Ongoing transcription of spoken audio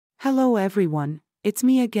Hello everyone, it's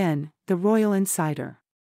me again, the Royal Insider.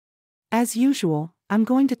 As usual, I'm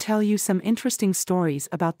going to tell you some interesting stories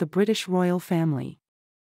about the British royal family.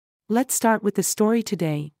 Let's start with the story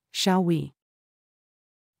today, shall we?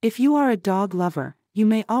 If you are a dog lover, you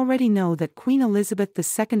may already know that Queen Elizabeth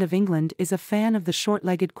II of England is a fan of the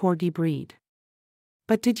short-legged Corgi breed.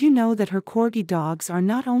 But did you know that her Corgi dogs are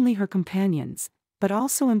not only her companions, but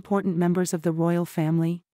also important members of the royal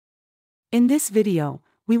family? In this video,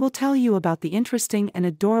 we will tell you about the interesting and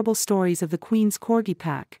adorable stories of the Queen's Corgi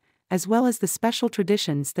pack, as well as the special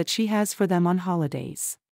traditions that she has for them on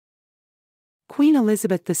holidays. Queen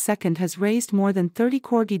Elizabeth II has raised more than 30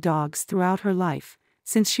 Corgi dogs throughout her life,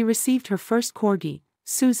 since she received her first Corgi,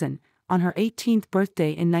 Susan, on her 18th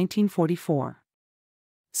birthday in 1944.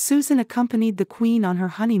 Susan accompanied the Queen on her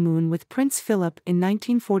honeymoon with Prince Philip in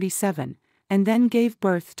 1947, and then gave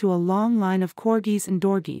birth to a long line of Corgis and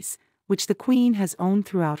Dorgies, which the Queen has owned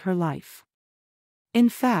throughout her life. In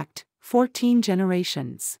fact, 14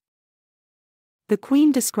 generations. The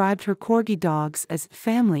Queen described her Corgi dogs as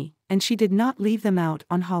family, and she did not leave them out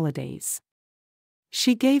on holidays.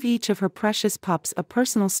 She gave each of her precious pups a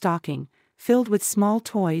personal stocking, filled with small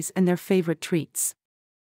toys and their favorite treats.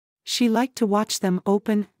 She liked to watch them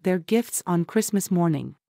open their gifts on Christmas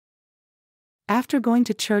morning. After going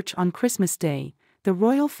to church on Christmas Day, the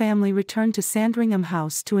royal family returned to Sandringham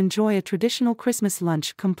House to enjoy a traditional Christmas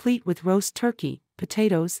lunch complete with roast turkey,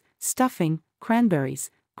 potatoes, stuffing,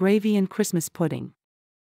 cranberries, gravy and Christmas pudding.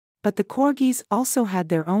 But the Corgis also had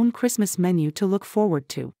their own Christmas menu to look forward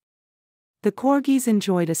to. The Corgis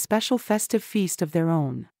enjoyed a special festive feast of their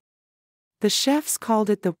own. The chefs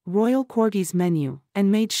called it the Royal Corgis menu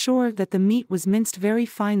and made sure that the meat was minced very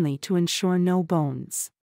finely to ensure no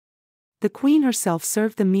bones. The Queen herself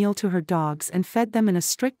served the meal to her dogs and fed them in a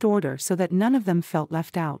strict order so that none of them felt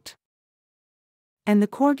left out. And the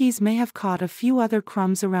Corgis may have caught a few other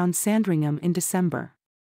crumbs around Sandringham in December.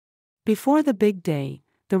 Before the big day,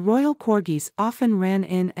 the royal Corgis often ran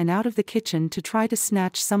in and out of the kitchen to try to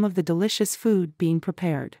snatch some of the delicious food being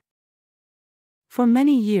prepared. For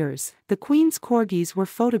many years, the Queen's Corgis were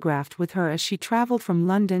photographed with her as she traveled from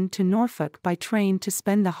London to Norfolk by train to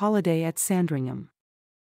spend the holiday at Sandringham.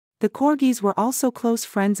 The Corgis were also close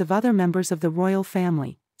friends of other members of the royal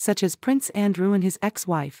family, such as Prince Andrew and his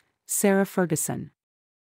ex-wife, Sarah Ferguson.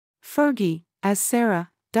 Fergie, as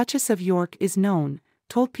Sarah, Duchess of York is known,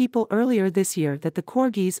 told people earlier this year that the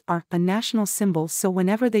Corgis are a national symbol, so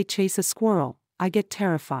whenever they chase a squirrel, I get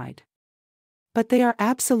terrified. But they are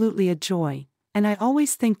absolutely a joy, and I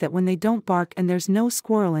always think that when they don't bark and there's no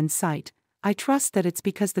squirrel in sight, I trust that it's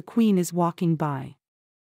because the Queen is walking by.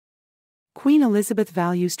 Queen Elizabeth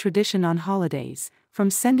values tradition on holidays, from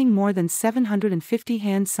sending more than 750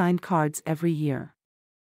 hand-signed cards every year.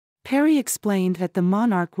 Perry explained that the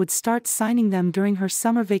monarch would start signing them during her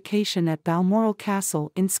summer vacation at Balmoral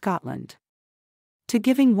Castle in Scotland. To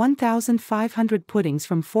giving 1,500 puddings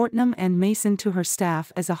from Fortnum and Mason to her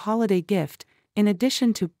staff as a holiday gift, in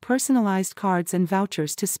addition to personalized cards and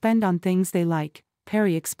vouchers to spend on things they like,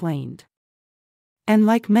 Perry explained. And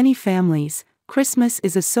like many families, Christmas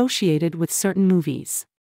is associated with certain movies.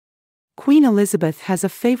 Queen Elizabeth has a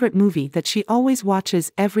favorite movie that she always watches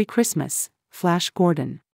every Christmas, Flash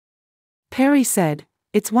Gordon. Perry said,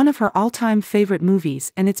 "It's one of her all-time favorite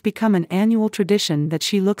movies and it's become an annual tradition that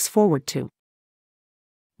she looks forward to."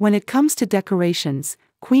 When it comes to decorations,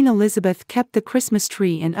 Queen Elizabeth kept the Christmas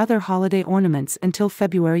tree and other holiday ornaments until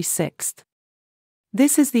February 6th.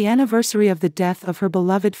 This is the anniversary of the death of her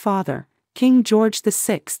beloved father, King George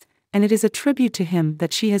VI, and it is a tribute to him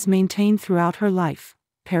that she has maintained throughout her life,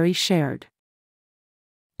 Perry shared.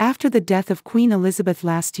 After the death of Queen Elizabeth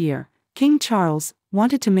last year, King Charles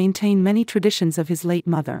wanted to maintain many traditions of his late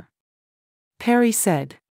mother. Perry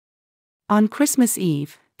said, "On Christmas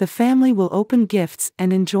Eve, the family will open gifts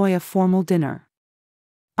and enjoy a formal dinner.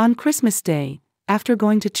 On Christmas Day, after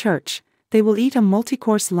going to church, they will eat a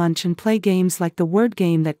multi-course lunch and play games like the word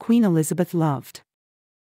game that Queen Elizabeth loved.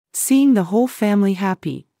 Seeing the whole family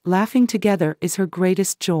happy, laughing together is her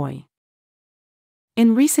greatest joy."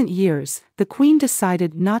 In recent years, the Queen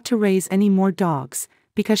decided not to raise any more dogs,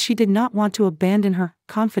 because she did not want to abandon her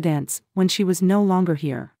confidants when she was no longer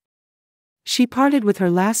here. She parted with her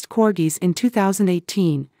last Corgis in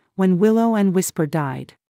 2018, when Willow and Whisper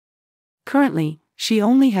died. Currently, she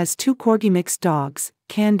only has 2 Corgi mixed dogs,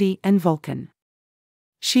 Candy and Vulcan.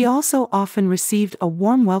 She also often received a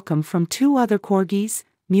warm welcome from 2 other Corgis,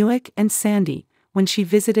 Muick and Sandy, when she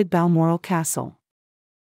visited Balmoral Castle.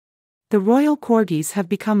 The royal Corgis have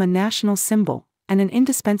become a national symbol and an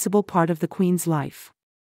indispensable part of the Queen's life.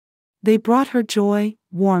 They brought her joy,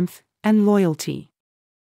 warmth, and loyalty.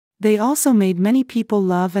 They also made many people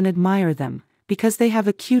love and admire them, because they have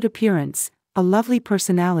a cute appearance, a lovely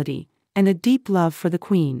personality, and a deep love for the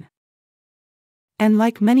Queen. And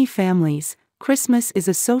like many families, Christmas is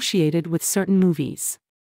associated with certain movies.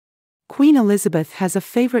 Queen Elizabeth has a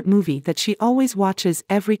favorite movie that she always watches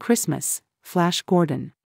every Christmas, Flash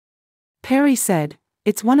Gordon. Perry said,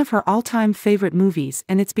 "It's one of her all-time favorite movies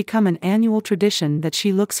and it's become an annual tradition that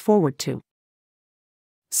she looks forward to."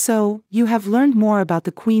 So, you have learned more about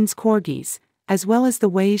the Queen's corgis, as well as the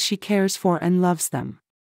ways she cares for and loves them.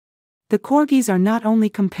 The corgis are not only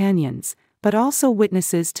companions, but also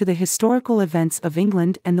witnesses to the historical events of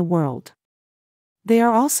England and the world. They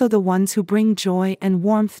are also the ones who bring joy and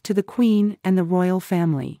warmth to the Queen and the royal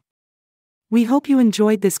family. We hope you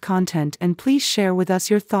enjoyed this content and please share with us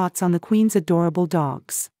your thoughts on the Queen's adorable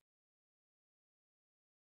dogs.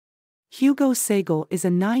 Hugo Sagel is a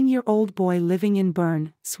 9-year-old boy living in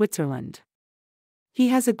Bern, Switzerland. He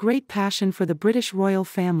has a great passion for the British royal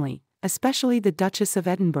family, especially the Duchess of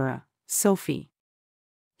Edinburgh, Sophie.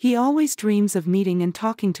 He always dreams of meeting and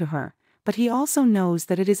talking to her, but he also knows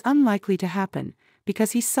that it is unlikely to happen,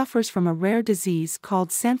 because he suffers from a rare disease called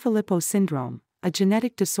Sanfilippo syndrome, a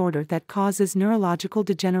genetic disorder that causes neurological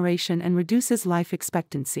degeneration and reduces life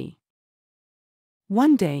expectancy.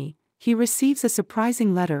 One day, he receives a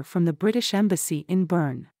surprising letter from the British Embassy in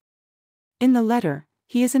Bern. In the letter,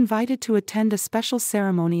 he is invited to attend a special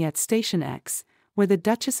ceremony at Station X, where the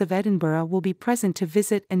Duchess of Edinburgh will be present to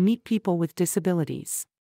visit and meet people with disabilities.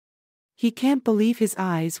 He can't believe his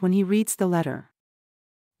eyes when he reads the letter.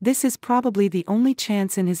 This is probably the only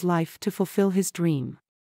chance in his life to fulfill his dream.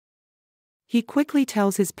 He quickly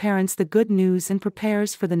tells his parents the good news and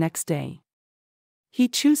prepares for the next day. He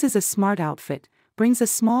chooses a smart outfit, brings a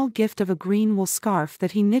small gift of a green wool scarf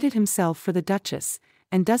that he knitted himself for the Duchess,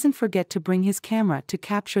 and doesn't forget to bring his camera to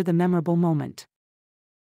capture the memorable moment.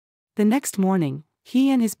 The next morning,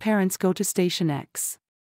 he and his parents go to Station X.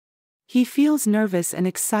 He feels nervous and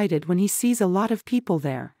excited when he sees a lot of people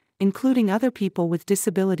there, including other people with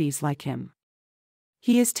disabilities like him.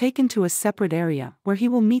 He is taken to a separate area where he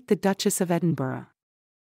will meet the Duchess of Edinburgh.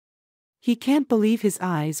 He can't believe his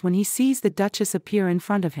eyes when he sees the Duchess appear in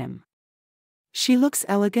front of him. She looks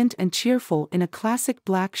elegant and cheerful in a classic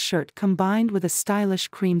black shirt combined with a stylish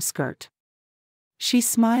cream skirt. She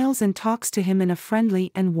smiles and talks to him in a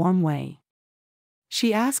friendly and warm way.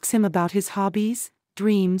 She asks him about his hobbies,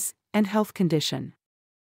 dreams, and health condition.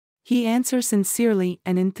 He answers sincerely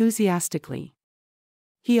and enthusiastically.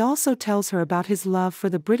 He also tells her about his love for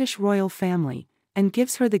the British royal family, and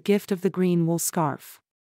gives her the gift of the green wool scarf.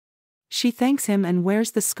 She thanks him and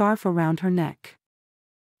wears the scarf around her neck.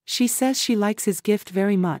 She says she likes his gift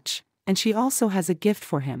very much, and she also has a gift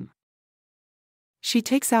for him. She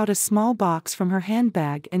takes out a small box from her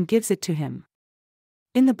handbag and gives it to him.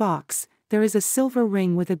 In the box, there is a silver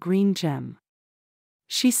ring with a green gem.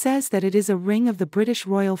 She says that it is a ring of the British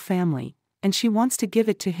royal family, and she wants to give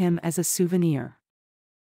it to him as a souvenir.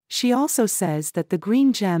 She also says that the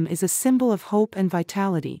green gem is a symbol of hope and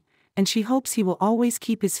vitality, and she hopes he will always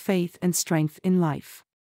keep his faith and strength in life.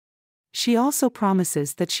 She also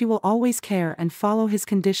promises that she will always care and follow his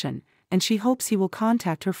condition, and she hopes he will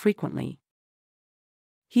contact her frequently.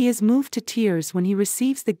 He is moved to tears when he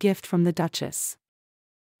receives the gift from the Duchess.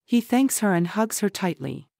 He thanks her and hugs her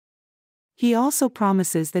tightly. He also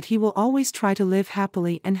promises that he will always try to live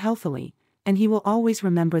happily and healthily, and he will always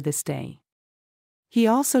remember this day. He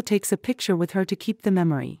also takes a picture with her to keep the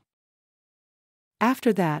memory.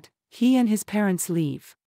 After that, he and his parents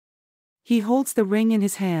leave. He holds the ring in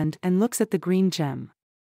his hand and looks at the green gem.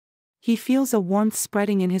 He feels a warmth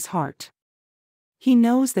spreading in his heart. He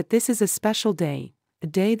knows that this is a special day, a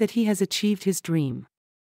day that he has achieved his dream.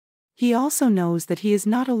 He also knows that he is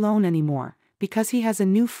not alone anymore, because he has a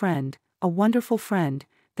new friend, a wonderful friend,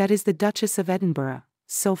 that is the Duchess of Edinburgh,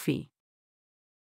 Sophie.